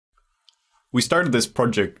We started this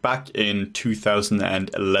project back in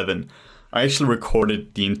 2011. I actually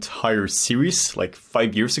recorded the entire series like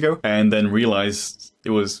 5 years ago and then realized it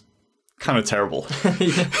was kind of terrible.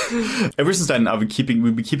 Ever since then,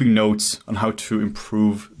 we've been keeping notes on how to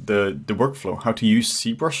improve the workflow, how to use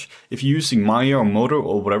ZBrush. If you're using Maya or MODO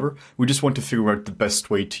or whatever, we just want to figure out the best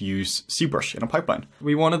way to use ZBrush in a pipeline.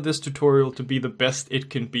 We wanted this tutorial to be the best it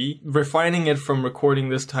can be. Refining it from recording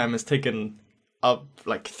this time has taken up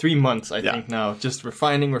like 3 months, I think now. Just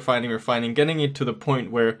refining, getting it to the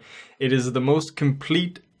point where it is the most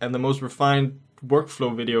complete and the most refined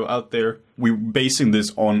workflow video out there. We're basing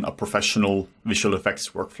this on a professional visual effects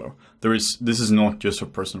workflow. This is not just a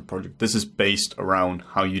personal project. This is based around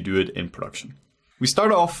how you do it in production. We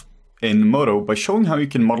start off in MODO by showing how you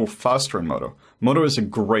can model faster in MODO. MODO is a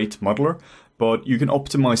great modeler, but you can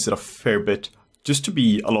optimize it a fair bit just to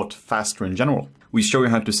be a lot faster in general. We show you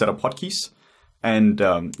how to set up hotkeys and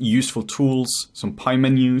useful tools, some pie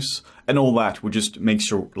menus, and all that will just make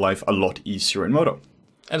your life a lot easier in MODO.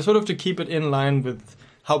 And sort of to keep it in line with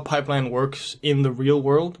how pipeline works in the real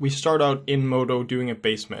world, we start out in MODO doing a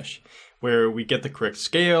base mesh, where we get the correct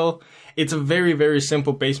scale. It's a very, very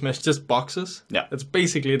simple base mesh, just boxes. Yeah. That's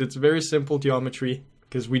basically it. It's very simple geometry,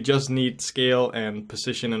 because we just need scale and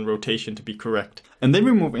position and rotation to be correct. And then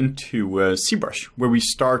we move into ZBrush, where we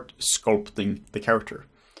start sculpting the character.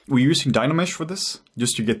 We're using Dynamesh for this,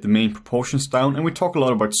 just to get the main proportions down, and we talk a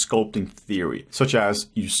lot about sculpting theory, such as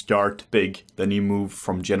you start big, then you move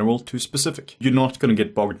from general to specific. You're not going to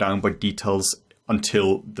get bogged down by details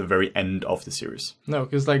until the very end of the series. No,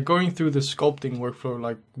 because like going through the sculpting workflow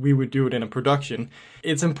like we would do it in a production,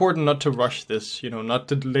 it's important not to rush this, not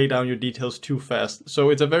to lay down your details too fast. So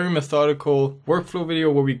it's a very methodical workflow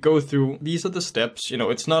video where we go through, these are the steps.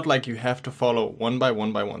 It's not like you have to follow one by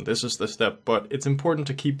one. This is the step, but it's important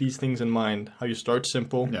to keep these things in mind. How you start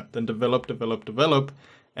simple, then develop,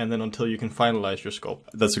 and then until you can finalize your sculpt.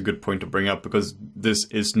 That's a good point to bring up, because this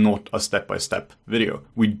is not a step-by-step video.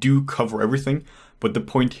 We do cover everything, but the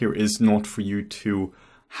point here is not for you to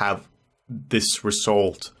have this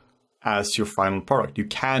result as your final product. You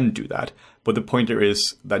can do that, but the point here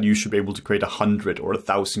is that you should be able to create 100 or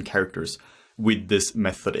 1,000 characters with this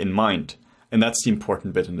method in mind. And that's the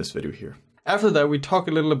important bit in this video here. After that, we talk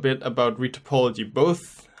a little bit about retopology,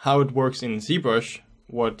 both how it works in ZBrush,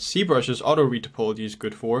 what ZBrush's auto retopology is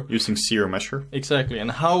good for. Using zero measure. Exactly,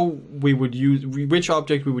 and how we would use, which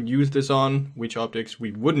object we would use this on, which objects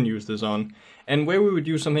we wouldn't use this on, and where we would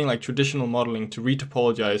use something like traditional modeling to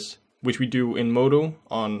retopologize, which we do in MODO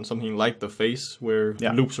on something like the face, where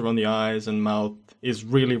loops around the eyes and mouth is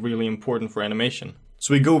really, really important for animation.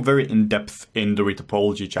 So we go very in-depth in the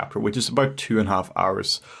retopology chapter, which is about 2.5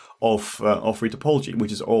 hours of retopology,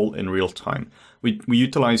 which is all in real time. We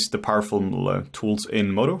utilize the powerful tools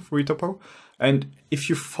in MODO for retopo, and if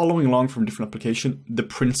you're following along from different application, the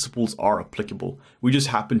principles are applicable. We just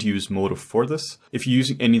happen to use MODO for this. If you're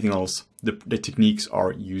using anything else, the techniques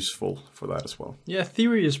are useful for that as well. Yeah,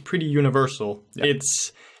 theory is pretty universal. Yeah.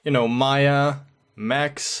 It's, Maya,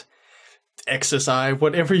 Max, XSI,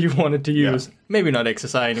 whatever you wanted to use. Yeah. Maybe not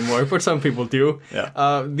XSI anymore, but some people do.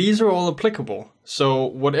 Yeah. These are all applicable. So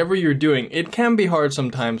whatever you're doing, it can be hard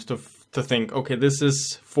sometimes to think, okay, this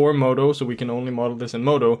is for MODO, so we can only model this in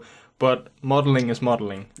MODO, but modeling is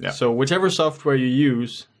modeling. Yeah. So whichever software you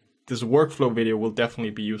use, this workflow video will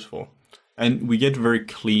definitely be useful. And we get very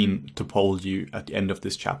clean topology at the end of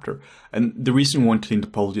this chapter. And the reason we want clean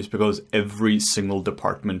topology is because every single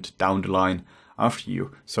department down the line after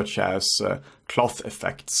you, such as cloth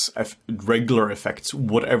effects, regular effects,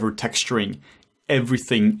 whatever texturing,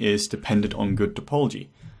 everything is dependent on good topology.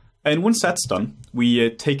 And once that's done, we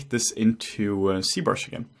take this into ZBrush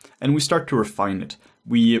again, and we start to refine it.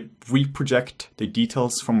 We reproject the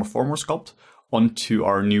details from a former sculpt onto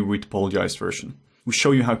our new retopologized version. We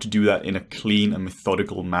show you how to do that in a clean and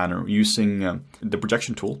methodical manner using the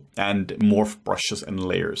projection tool and morph brushes and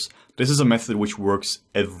layers. This is a method which works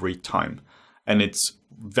every time, and it's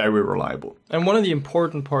very reliable. And one of the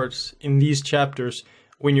important parts in these chapters,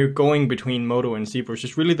 when you're going between MODO and ZBrush,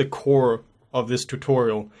 is really the core of this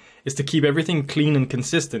tutorial, is to keep everything clean and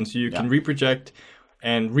consistent so you can reproject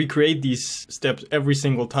and recreate these steps every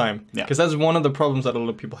single time. Because that's one of the problems that a lot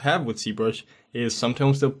of people have with ZBrush, is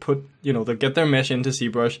sometimes they'll put, they'll get their mesh into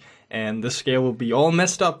ZBrush and the scale will be all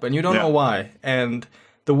messed up and you don't know why. And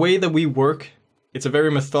the way that we work, it's a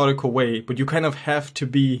very methodical way, but you kind of have to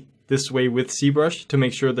be this way with ZBrush to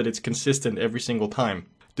make sure that it's consistent every single time.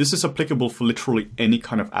 This is applicable for literally any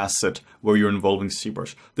kind of asset where you're involving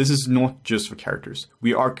ZBrush. This is not just for characters.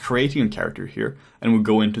 We are creating a character here, and we'll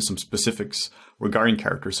go into some specifics regarding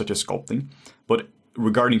characters such as sculpting. But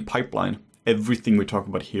regarding pipeline, everything we talk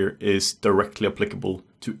about here is directly applicable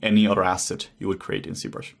to any other asset you would create in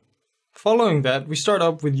ZBrush. Following that, we start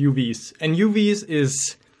up with UVs. And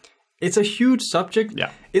UVs it's a huge subject. Yeah.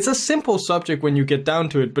 It's a simple subject when you get down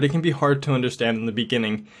to it, but it can be hard to understand in the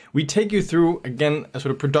beginning. We take you through, again, a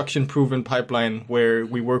sort of production-proven pipeline where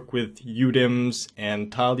we work with UDIMs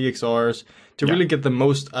and tile DXRs to really get the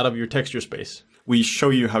most out of your texture space. We show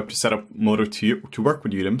you how to set up MODO to work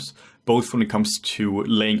with UDIMs, both when it comes to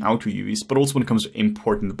laying out your UVs, but also when it comes to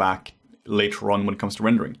importing the back later on when it comes to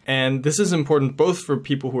rendering. And this is important both for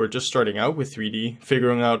people who are just starting out with 3D,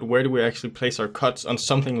 figuring out where do we actually place our cuts on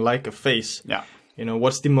something like a face. Yeah. You know,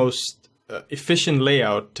 what's the most efficient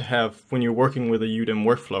layout to have when you're working with a UDIM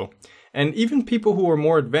workflow. And even people who are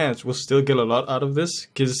more advanced will still get a lot out of this,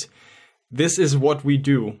 because this is what we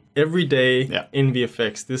do every day in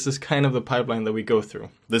VFX. This is kind of the pipeline that we go through.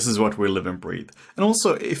 This is what we live and breathe. And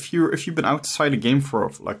also, if you've been outside the game for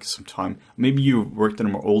like some time, maybe you worked in a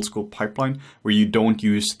more old school pipeline where you don't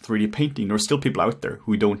use 3D painting. There are still people out there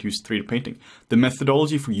who don't use 3D painting. The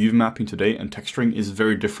methodology for UV mapping today and texturing is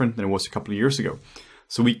very different than it was a couple of years ago.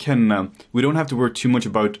 So we don't have to worry too much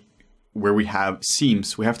about where we have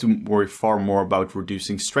seams. We have to worry far more about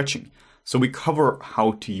reducing stretching. So we cover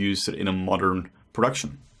how to use it in a modern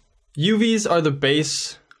production. UVs are the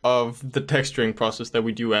base of the texturing process that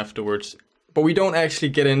we do afterwards, but we don't actually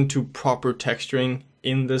get into proper texturing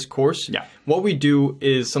in this course. Yeah. What we do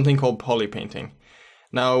is something called polypainting.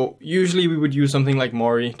 Now, usually we would use something like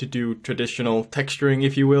Mari to do traditional texturing,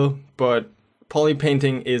 if you will, but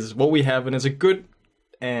polypainting is what we have, and it's a good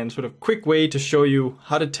and sort of quick way to show you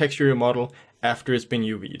how to texture your model after it's been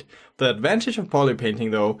UV'd. The advantage of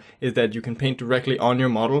polypainting, though, is that you can paint directly on your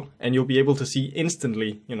model and you'll be able to see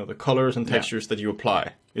instantly, you know, the colors and textures that you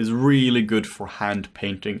apply. It's really good for hand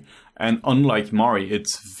painting. And unlike Mari,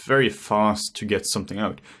 it's very fast to get something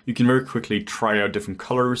out. You can very quickly try out different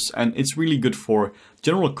colors, and it's really good for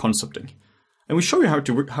general concepting. And we show you how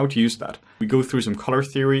to use that. We go through some color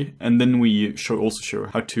theory, and then we also show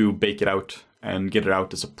how to bake it out and get it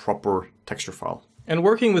out as a proper texture file. And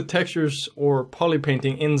working with textures or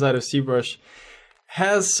polypainting inside of ZBrush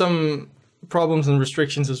has some problems and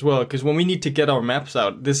restrictions as well, because when we need to get our maps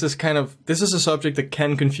out, this is a subject that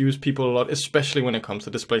can confuse people a lot, especially when it comes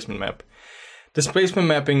to displacement map. Displacement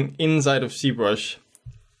mapping inside of ZBrush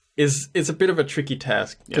it's a bit of a tricky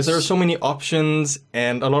task, because there are so many options,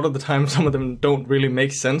 and a lot of the time some of them don't really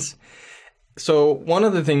make sense. So one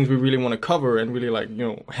of the things we really want to cover and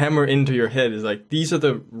really hammer into your head is these are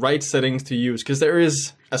the right settings to use, because there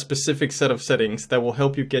is a specific set of settings that will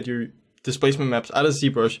help you get your displacement maps out of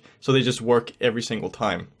ZBrush so they just work every single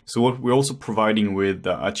time. So what we're also providing with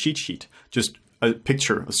a cheat sheet, just a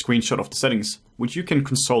picture, a screenshot of the settings, which you can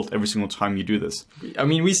consult every single time you do this. I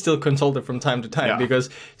mean, we still consult it from time to time, because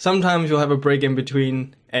sometimes you'll have a break in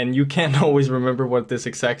between and you can't always remember what this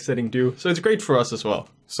exact setting do. So it's great for us as well.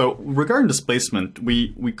 So regarding displacement,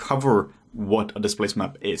 we cover what a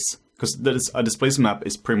displacement map is, because a displacement map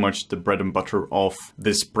is pretty much the bread and butter of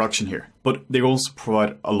this production here. But they also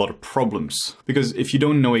provide a lot of problems, because if you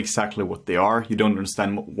don't know exactly what they are, you don't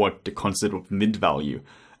understand what the concept of mid-value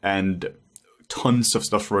and tons of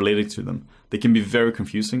stuff related to them, they can be very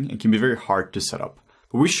confusing and can be very hard to set up.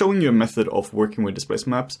 But we're showing you a method of working with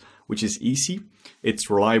displacement maps, which is easy, it's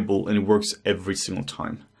reliable, and it works every single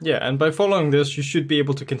time. Yeah, and by following this, you should be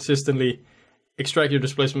able to consistently extract your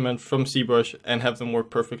displacement maps from ZBrush and have them work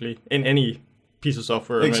perfectly in any piece of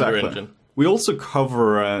software or render engine. We also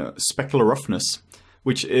cover specular roughness,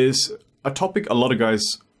 which is a topic a lot of guys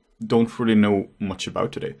don't really know much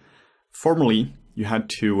about today. Formerly, you had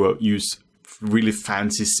to use really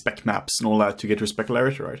fancy spec maps and all that to get your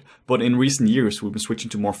specularity right. But in recent years, we've been switching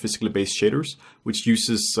to more physically based shaders, which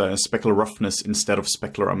uses specular roughness instead of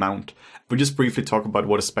specular amount. We'll just briefly talk about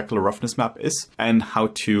what a specular roughness map is and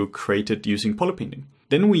how to create it using polypainting.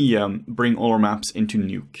 Then we bring all our maps into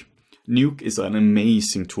Nuke. Nuke is an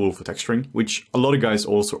amazing tool for texturing, which a lot of guys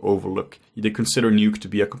also overlook. They consider Nuke to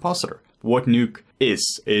be a compositor. What Nuke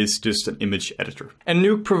is just an image editor. And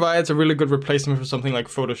Nuke provides a really good replacement for something like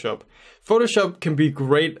Photoshop. Photoshop can be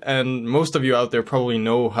great, and most of you out there probably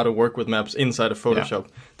know how to work with maps inside of Photoshop.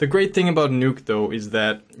 Yeah. The great thing about Nuke, though, is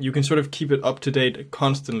that you can sort of keep it up to date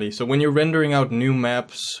constantly. So when you're rendering out new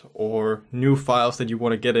maps or new files that you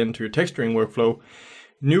want to get into your texturing workflow,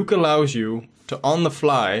 Nuke allows you to, on the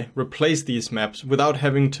fly, replace these maps without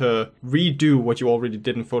having to redo what you already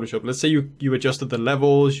did in Photoshop. Let's say you adjusted the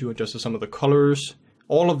levels, you adjusted some of the colors.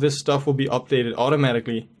 All of this stuff will be updated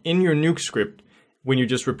automatically in your Nuke script, when you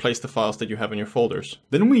just replace the files that you have in your folders.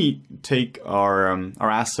 Then we take our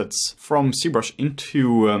assets from ZBrush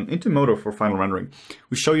into MODO for final rendering.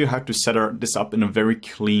 We show you how to set this up in a very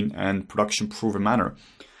clean and production-proven manner.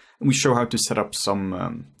 And we show how to set up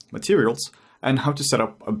some materials and how to set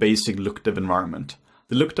up a basic look div environment.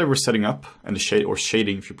 The look div we're setting up, and the shade, or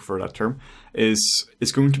shading if you prefer that term, is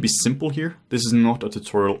going to be simple here. This is not a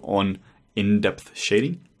tutorial on in-depth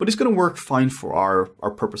shading, but it's going to work fine for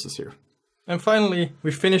our purposes here. And finally,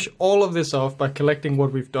 we finish all of this off by collecting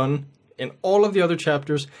what we've done in all of the other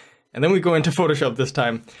chapters, and then we go into Photoshop this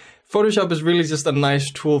time. Photoshop is really just a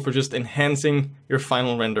nice tool for just enhancing your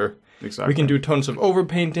final render. Exactly. We can do tons of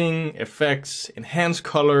overpainting, effects, enhance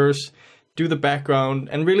colors, do the background,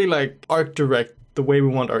 and really like art direct the way we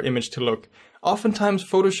want our image to look. Oftentimes,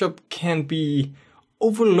 Photoshop can be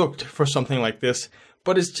overlooked for something like this,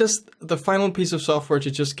 but it's just the final piece of software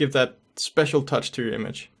to just give that special touch to your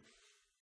image.